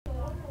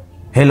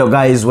Hello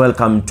guys,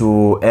 welcome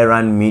to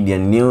Iran Media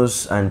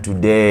News, and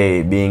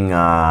today being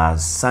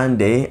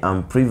Sunday,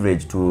 I'm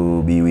privileged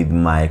to be with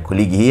my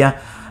colleague here,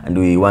 and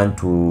we want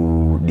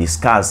to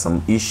discuss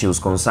some issues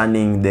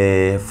concerning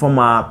the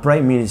former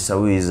Prime Minister,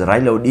 who is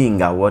Raila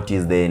Odinga. What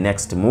is the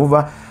next move,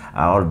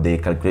 or the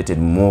calculated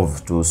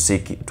move to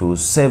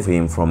save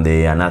him from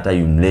the another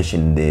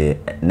humiliation in the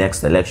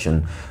next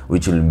election,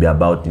 which will be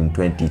about in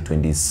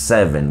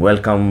 2027.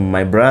 Welcome,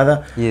 my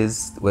brother.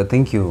 Yes, well,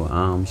 thank you.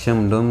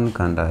 Shem Dominic,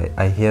 and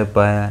I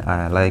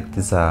hereby like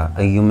this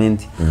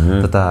argument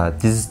that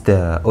this is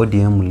the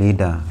ODM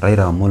leader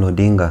Raila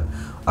Odinga,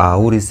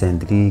 who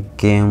recently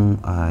came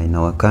in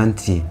our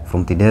country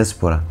from the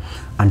diaspora,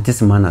 and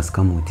this man has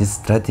come with this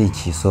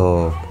strategy,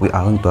 so we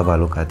are going to have a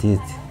look at it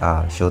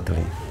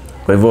shortly.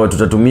 Kwa hivyo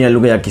tutatumia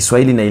lugha ya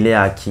Kiswahili na ile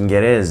ya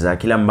Kiingereza.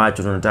 Kila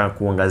ambacho tunataka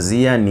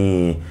kuangazia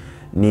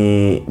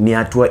ni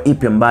hatua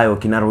ipi ambayo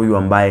kinara huyu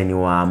ambaye ni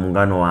wa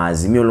muungano wa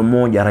Azimio la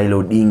Umoja Raila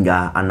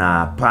Odinga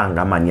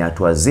anapanga, ama ni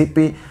hatua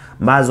zipi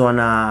ambazo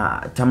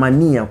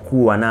anatamania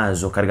kuwa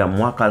nazo katika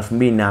mwaka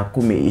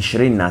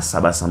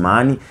 2027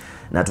 samani,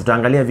 na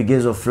tutaangalia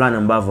vigezo fulani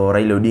ambavyo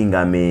Raila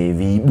Odinga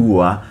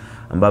ameviibua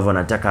ambavyo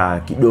anataka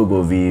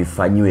kidogo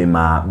vifanywe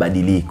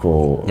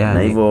mabadiliko. Na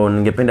hivyo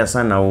ningependa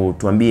sana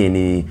utuambie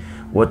ni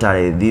what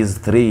are these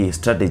three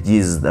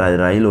strategies that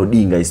Raila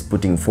Odinga is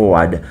putting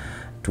forward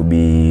to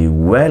be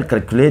well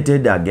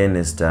calculated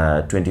against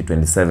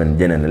 2027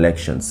 general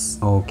elections.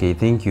 Okay,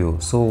 thank you.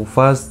 So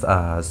first,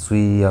 as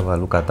we have a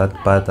look at that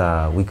part,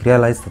 we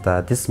realized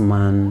that this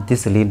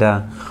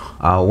leader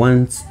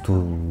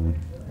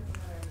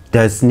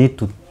does need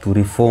to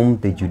reform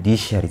the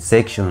judiciary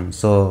section.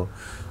 So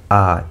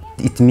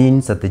it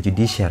means that the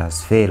judiciary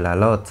has failed a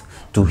lot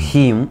to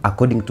him,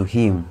 according to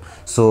him.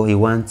 So he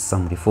wants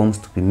some reforms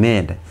to be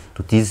made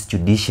to this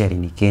judiciary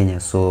in Kenya.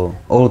 So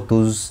all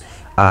those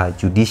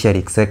judiciary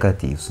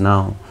executives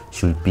now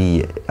should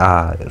be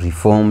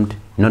reformed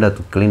in order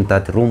to clean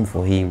that room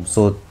for him.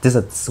 So this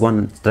is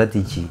one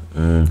strategy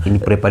in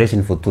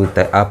preparation for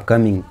the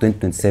upcoming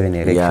 2027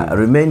 election. Yeah,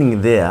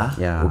 remaining there,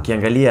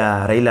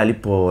 ukiangalia Raila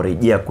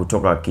aliporejea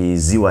kutoka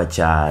kiziwa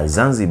cha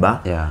Zanzibar,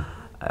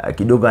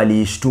 kidogo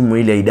alishtumu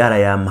ile idara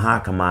ya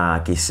mahakama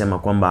akisema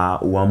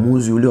kwamba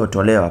uamuzi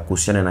uliotolewa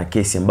kuhusiana na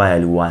kesi ambayo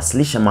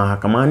aliwasilisha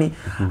mahakamani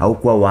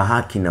haukuwa wa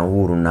haki na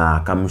uhuru, na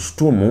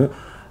akamshtumu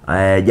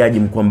jaji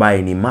mkuu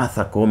ambaye ni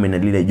Martha Koome na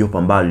lile jopo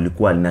ambalo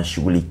lilikuwa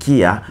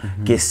linashughulikia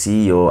kesi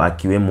hiyo,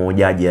 akiwemo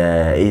jaji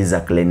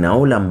Isaac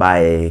Lenaola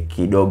ambaye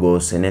kidogo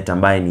seneta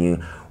ambaye ni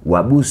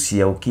wabusi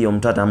ya ukio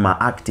mtata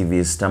ama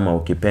activist ama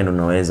ukipendo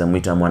unaweza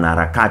muita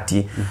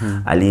mwanaharakati.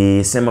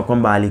 Alisema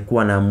kwamba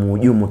alikuwa na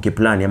mhujumu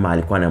kiplani ama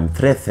alikuwa na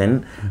mthreaten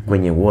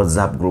kwenye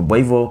WhatsApp group. Kwa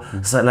hivyo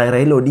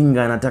Raila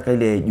Odinga anataka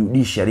ile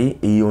judiciary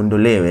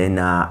iondolewe,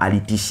 na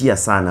alitishia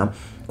sana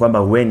kwamba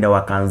huenda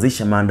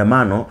wakaanzisha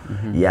maandamano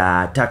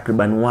ya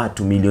takriban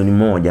watu milioni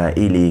 1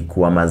 ili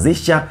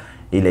kuhamasisha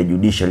ile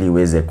judiciary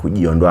iweze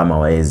kujiondoa ama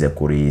waweze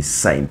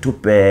kuresign.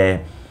 Tupe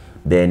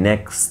the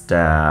next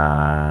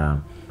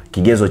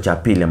kigezo cha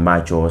pili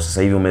ambacho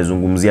sasa hivi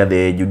umezungumzia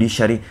the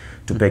judiciary.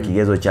 Tupe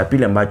kigezo cha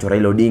pili ambacho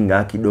Raila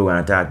Odinga kidogo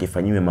anataka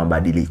kifanywe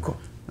mabadiliko.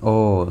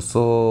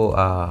 So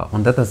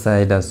on the other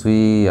side, as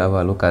we have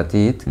a look at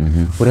it,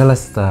 we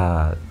realize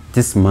that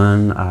this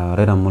man,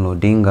 Raila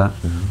Odinga,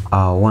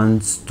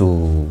 wants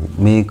to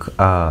make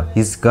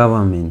his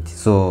government.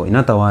 So in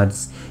other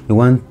words, he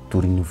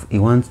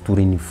wants to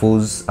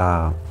reinforce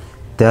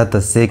the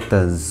other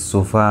sectors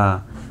so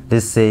far,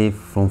 let's say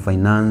from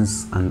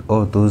finance and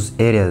all those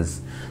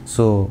areas.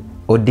 So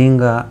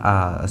Odinga,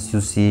 as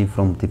you see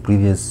from the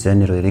previous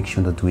general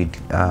election that we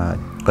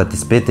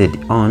participated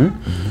on,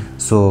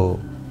 so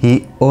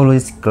he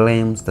always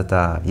claims that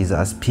he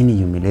has been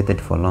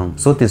humiliated for long.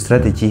 So the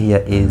strategy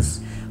here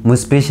is, more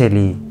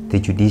especially the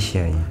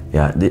judiciary.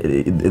 Yeah,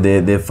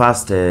 the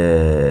first,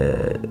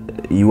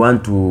 you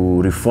want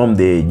to reform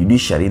the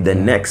judiciary. The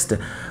next,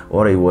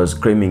 or he was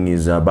claiming,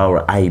 is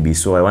about IB.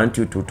 So I want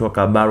you to talk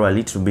about a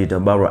little bit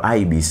about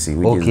IBC,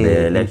 which is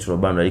the Electoral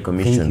Boundary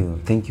Commission.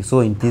 Thank you.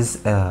 So in this,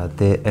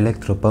 the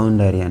Electoral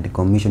Boundary and the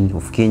Commission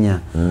of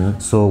Kenya,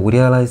 so we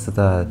realize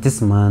that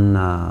this man,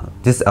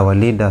 this our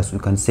leaders, we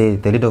can say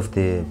the leader of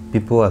the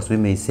people, as we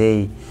may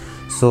say.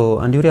 So,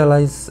 and you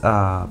realize,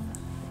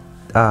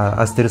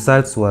 as the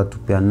results were to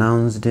be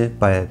announced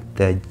by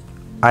the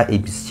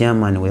IEBC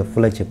chairman,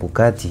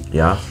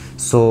 Mikakati.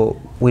 So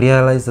we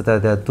realized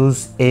that there are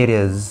those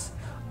areas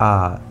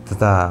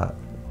that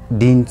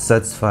didn't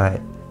satisfy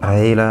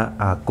Raila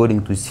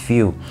according to his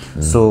view.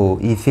 So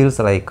he feels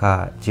like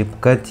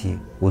Mikakati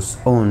was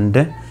owned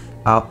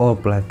or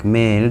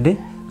blackmailed,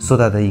 so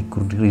that he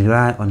could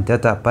rely on the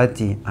other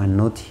party and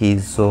not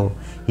his. So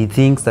he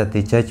thinks that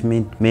the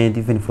judgment made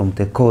even from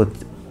the court,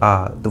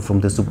 from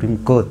the Supreme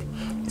Court,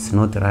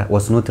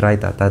 was not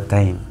right at that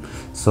time.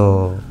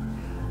 So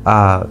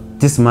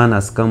this man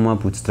has come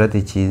up with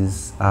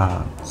strategies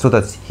so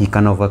that he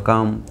can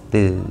overcome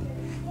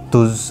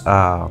those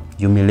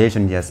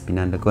humiliation he has been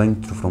undergoing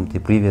through from the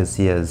previous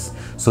years.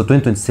 So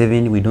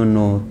 2027, we don't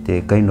know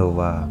the kind of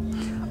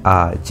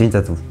change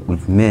that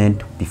we've made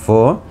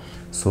before,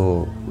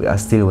 so we are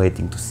still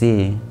waiting to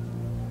see.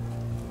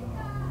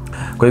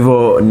 Kwa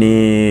hivyo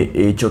ni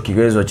hicho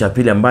kigezo cha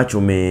pili ambacho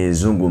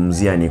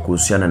umezungumzia ni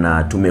kuhusiana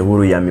na tume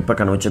huru ya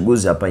mipaka na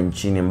uchaguzi hapa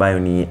nchini ambayo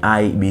ni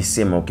IEBC,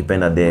 ama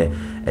ukipenda the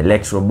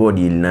electoral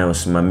body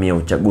inayosimamia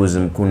uchaguzi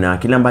mkuu. Na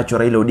kile ambacho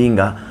Raila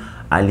Odinga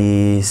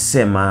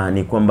alisema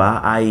ni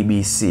kwamba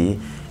IEBC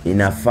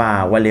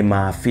inafaa wale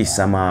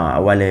maafisa ama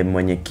wale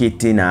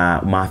mwenyekiti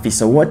na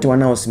maafisa wote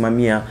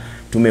wanaosimamia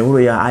tume huru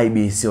ya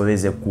IEBC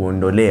waweze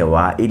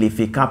kuondolewa ili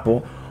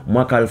fikapo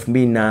mwaka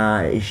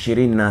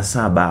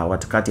 2027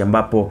 wakati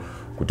ambapo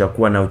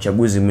kutakuwa na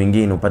uchaguzi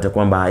mwingine upate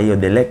kwamba hiyo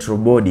the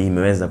electoral body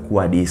imeweza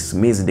kuwa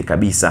dismissed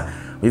kabisa.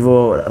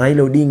 Hivyo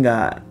Raila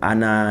Odinga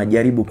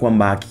anajaribu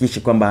kwamba hakikishe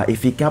kwamba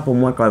ifikapo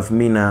mwaka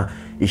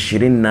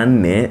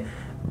 2024,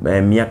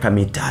 miaka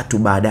mitatu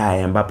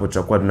baadaye ambapo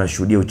tutakuwa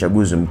tunashuhudia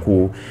uchaguzi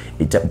mkuu,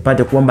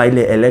 ipate kwamba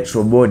ile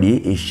electoral body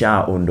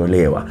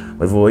ishaondolewa.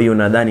 Kwa hivyo hiyo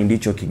nadhani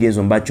ndicho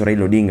kigezo ambacho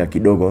Raila Odinga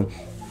kidogo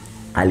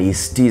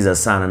alisitiza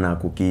sana na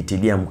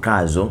kukiitilia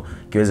mkazo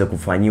kiweze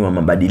kufanyiwa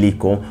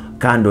mabadiliko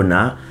kando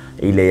na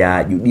ile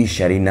ya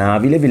judiciary. Na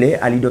vile vile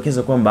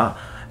alidokeza kwamba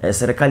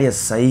serikali ya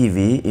sasa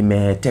hivi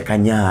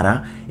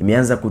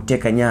imeanza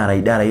kuteka nyara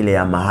idara ile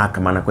ya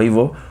mahakama, na kwa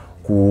hivyo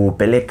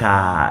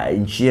kupeleka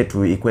nchi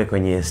yetu ikuwe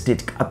kwenye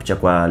state capture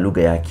kwa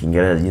lugha ya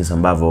Kiingereza jinsi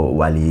ambavyo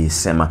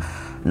walisema.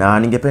 Na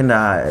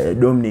ningependa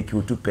Dominic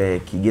utupe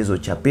kigezo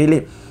cha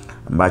pili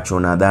ambacho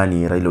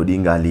nadhani Raila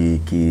Odinga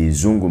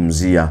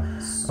alikizungumzia,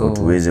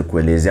 tuweze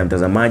kuelezea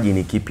mtazamaji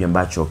ni kipi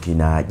ambacho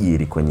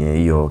kinaajiri kwenye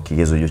hiyo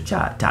kigezo hicho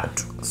cha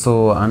tatu.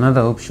 So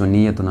another option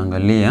here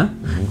tunaangalia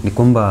ni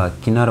kwamba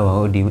kinara wa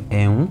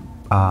ODM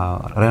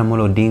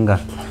Raila Odinga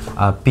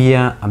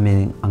pia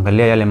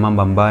ameangalia yale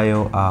mambo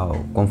ambayo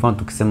kwa mfano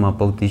tukisema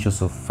about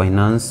issues of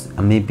finance,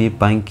 maybe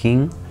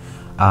banking,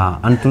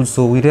 and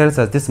also we realize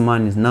that this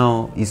man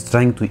is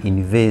trying to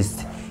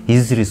invest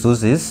his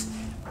resources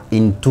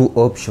in two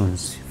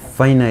options.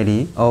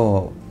 Finally,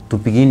 to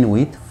begin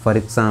with, for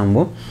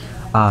example,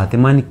 the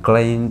man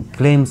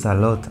claims a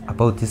lot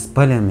about this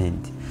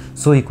parliament.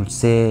 So he could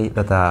say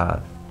that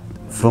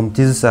from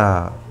this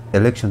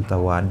elections that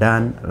were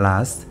done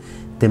last,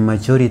 the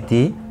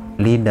majority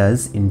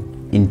leaders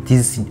in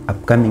this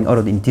upcoming or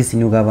in this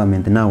new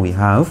government now we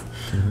have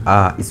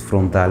is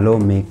from the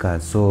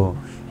lawmakers. So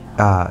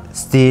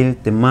still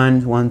the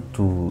man want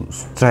to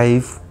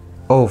strive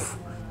off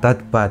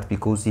that part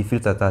because he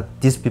feels that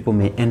these people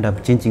may end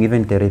up changing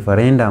even the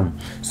referendum.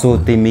 So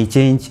they may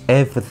change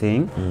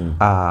everything,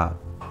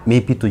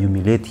 maybe to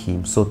humiliate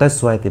him. So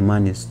that's why the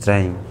man is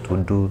trying to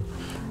do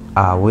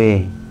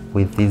away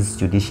with this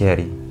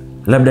judiciary.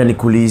 Labda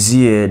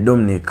nikuulizie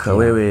Dominic,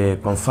 wewe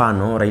kwa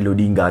mfano Raila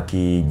Odinga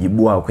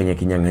akijibua kwenye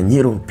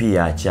kinyang'anyiro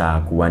pia cha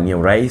kuwania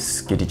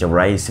urais, kiti cha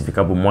urais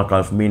ifikapo mwaka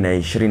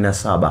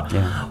 2027.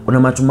 Una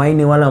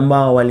matumaini wale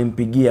ambao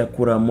walimpigia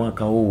kura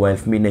mwaka huu wa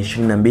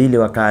 2022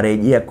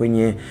 wakarejea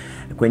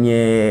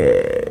kwenye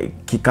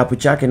kikapu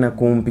chake na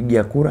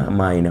kumpigia kura,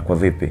 ama inakuwa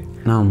vipi?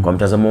 Kwa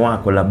mtazamo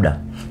wako labda?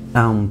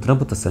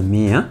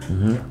 Tunapotazamia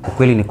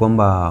ukweli ni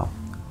kwamba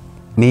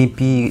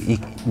maybe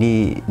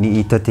ni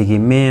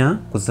itategemea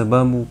kwa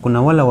sababu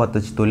kuna wala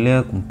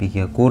watajitolea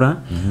kumpigia kura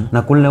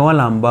na kuna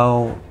wala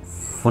ambao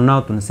for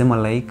now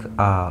tunasema like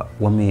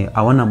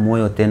hawana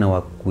moyo tena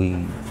wa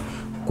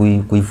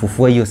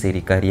kuifufua hiyo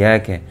serikali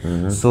yake.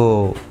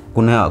 So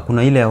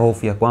kuna ile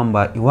hofu ya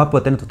kwamba iwapo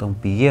tena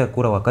tutampigia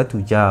kura wakati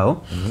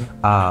ujao,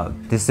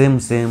 the same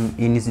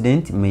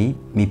incident may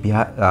be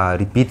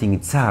repeating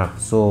itself.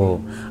 So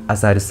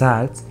as a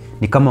result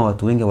ni kama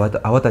watu wengi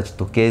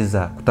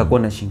hawatajitokeza, kutakuwa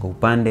na shingo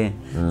upande.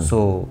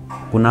 So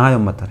kuna hayo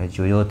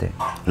matarajio yote.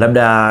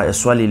 Labda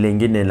swali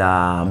lingine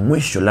la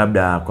mwisho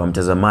labda kwa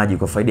mtazamaji,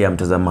 kwa faida ya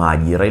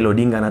mtazamaji, Raila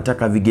Odinga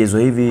anataka vigezo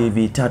hivi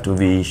vitatu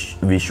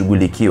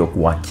vishughulikiwe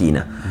kwa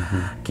kina.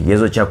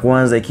 Kigezo cha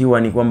kwanza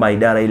ikiwa ni kwamba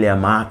idara ile ya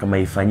mahakama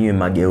ifanyiwe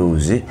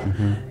mageuzi.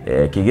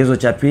 Kigezo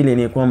cha pili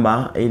ni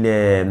kwamba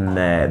ile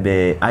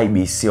the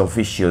IEBC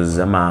officials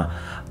ama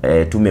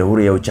tume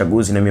huru ya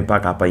uchaguzi na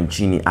mipaka hapa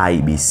nchini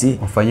IEBC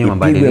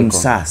ipigwe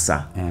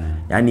msasa,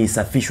 yani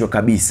isafishwe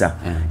kabisa.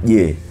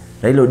 Je,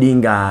 Raila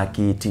Odinga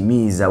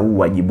akitimiza huu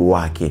wajibu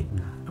wake,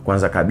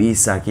 kwanza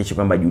kabisa akiacha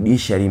kwamba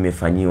judiciary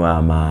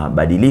imefanyiwa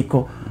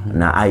mabadiliko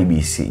na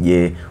IEBC,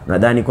 je,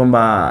 unadhani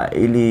kwamba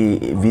ili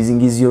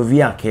vizingizio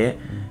vyake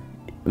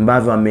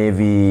ambavyo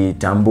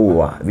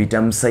amevitambua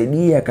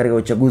vitamsaidia katika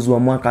uchaguzi wa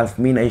mwaka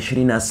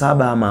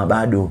 2027 ama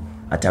bado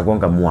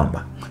atagonga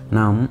mwamba?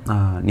 Naam,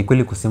 ni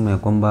kweli kusema ya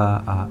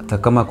kwamba hata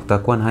kama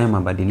kutakuwa na haya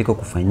mabadiliko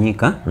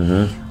kufanyika,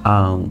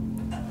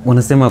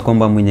 wanasema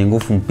kwamba mwenye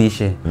nguvu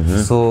mpishe.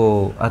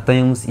 So at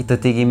times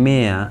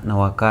itategemea na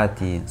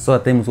wakati. So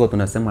at times huwa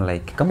tunasema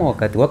like kama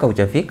wakati waka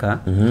hujafika,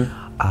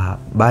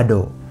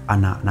 bado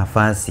ana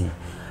nafasi,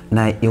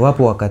 na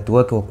iwapo wakati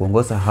wake wa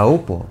kuongoza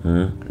haupo,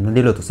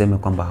 ndilo tuseme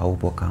kwamba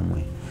haupo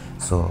kamwe.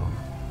 So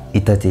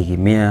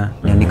itategemea,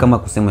 ni kama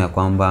kusema ya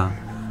kwamba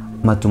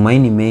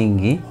matumaini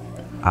mengi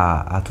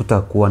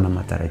hatutakuwa na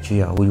matarajio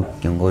ya huyu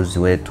kiongozi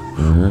wetu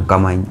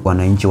kama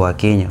wananchi wa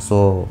Kenya.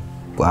 So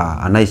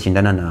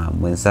anayeshindana na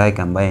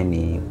mwenzake ambaye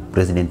ni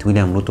President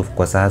William Ruto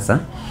kwa sasa,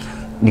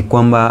 ni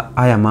kwamba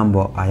haya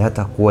mambo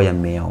hayatakuwa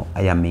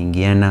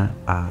yameingiana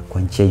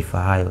kwa njia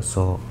ifahayo.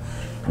 So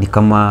ni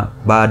kama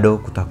bado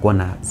kutakuwa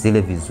na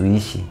zile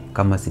vizuishi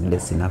kama zile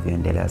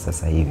zinavyoendelea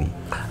sasa hivi.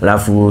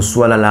 Alafu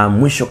swala la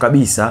mwisho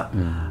kabisa,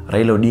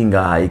 Raila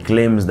Odinga, he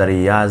claims that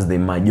he has the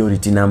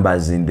majority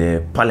numbers in the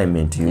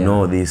parliament. You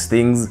know these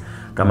things,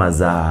 kama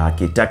za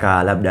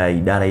akitaka labda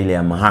idara ile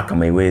ya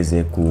mahakama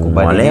iweze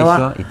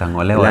kung'olewa,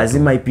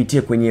 lazima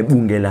ipitie kwenye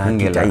bunge la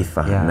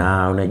kitaifa.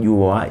 Na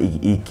unajua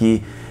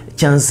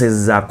chances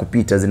za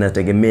kupita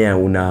zinategemea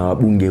una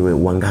wabunge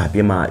wangapi,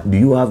 ama do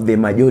you have the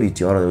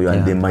majority or you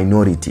are the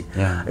minority.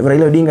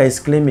 Raila Odinga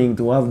is claiming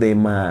to have the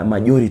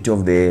majority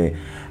of the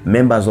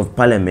members of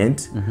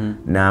parliament,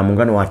 na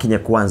muungano wa Kenya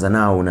Kwanza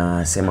nao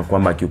unasema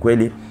kwamba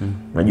kiukweli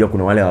unajua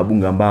kuna wale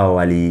wabunge ambao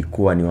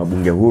walikuwa ni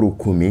wabunge huru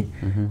 10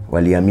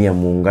 walihamia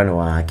muungano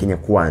wa Kenya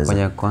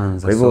Kwanza.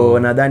 Kwa hivyo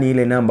nadhani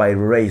ile namba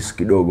erase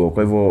kidogo.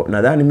 Kwa hivyo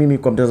nadhani mimi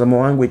kwa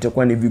mtazamo wangu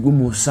itakuwa ni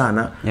vigumu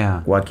sana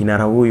kwa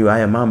kinara huyu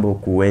haya mambo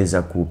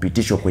kuweza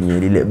kupitishwa kwenye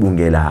lile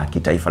bunge la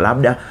kitaifa.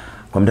 Labda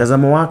kwa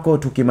mtazamo wako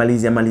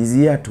tukimalizia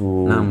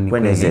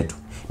kwende zetu.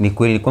 Ni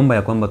kweli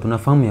kwamba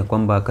tunafahamu ya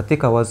kwamba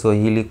katika wazo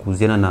hili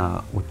kuhusiana na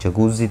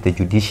uchaguzi, the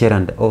judiciary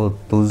and all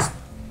those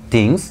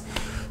things,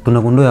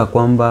 tunagundua ya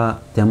kwamba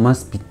there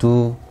must be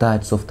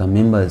 2/3 of the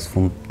members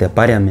from the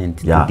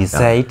parliament to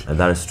decide.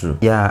 That is true.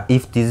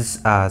 If these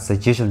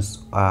suggestions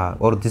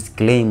or these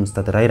claims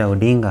that Raila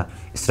Odinga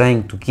is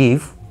trying to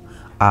give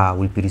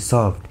will be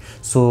resolved.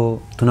 So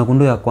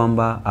tunagundua ya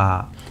kwamba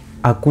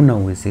hakuna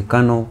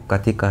uwezekano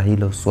katika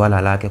hilo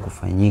swala lake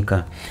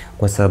kufanyika,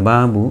 kwa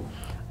sababu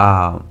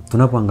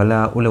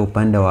tunapoangalia ule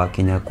upande wa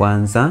Kenya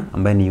Kwanza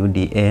ambaye ni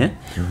UDA,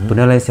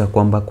 tunaelewa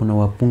kwamba kuna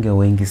wabunge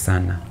wengi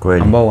sana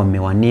ambao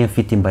wamewania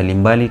viti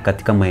mbalimbali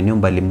katika maeneo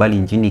mbalimbali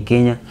nchini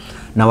Kenya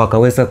na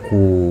wakaweza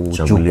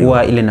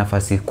kuchukua ile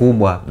nafasi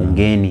kubwa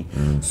bungeni.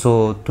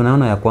 So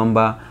tunaona ya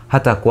kwamba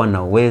hata kuwa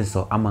na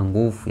uwezo ama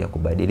nguvu ya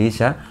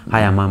kubadilisha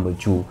haya mambo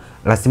juu,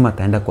 lazima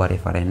ataenda kwa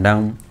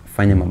referendum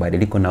fanya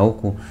mabadiliko na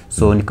huku.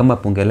 So ni kama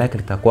bunge lake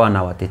litakuwa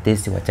na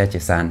watetezi wachache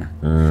sana.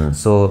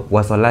 So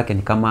wazo lake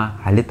ni kama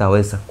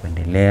halitaweza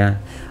kuendelea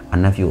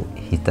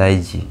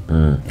anavyohitaji.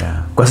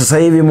 Kwa sasa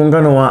hivi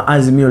muungano wa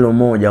Azimio la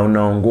Umoja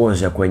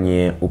unaongoza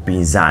kwenye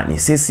upinzani.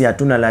 Sisi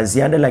hatuna la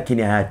ziada,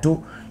 lakini haya tu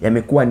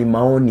yamekuwa ni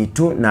maoni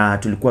tu, na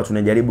tulikuwa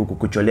tunajaribu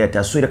kukucholea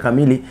taswira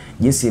kamili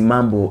jinsi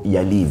mambo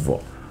yalivyo.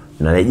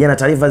 Tunarejea na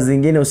taarifa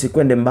zingine,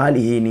 usikwende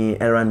mbali. Hii ni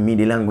Aaron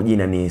Midi, langu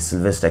jina ni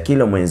Sylvester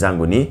Kilo,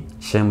 mwenzangu ni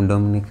Shem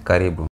Dominic. Karibu.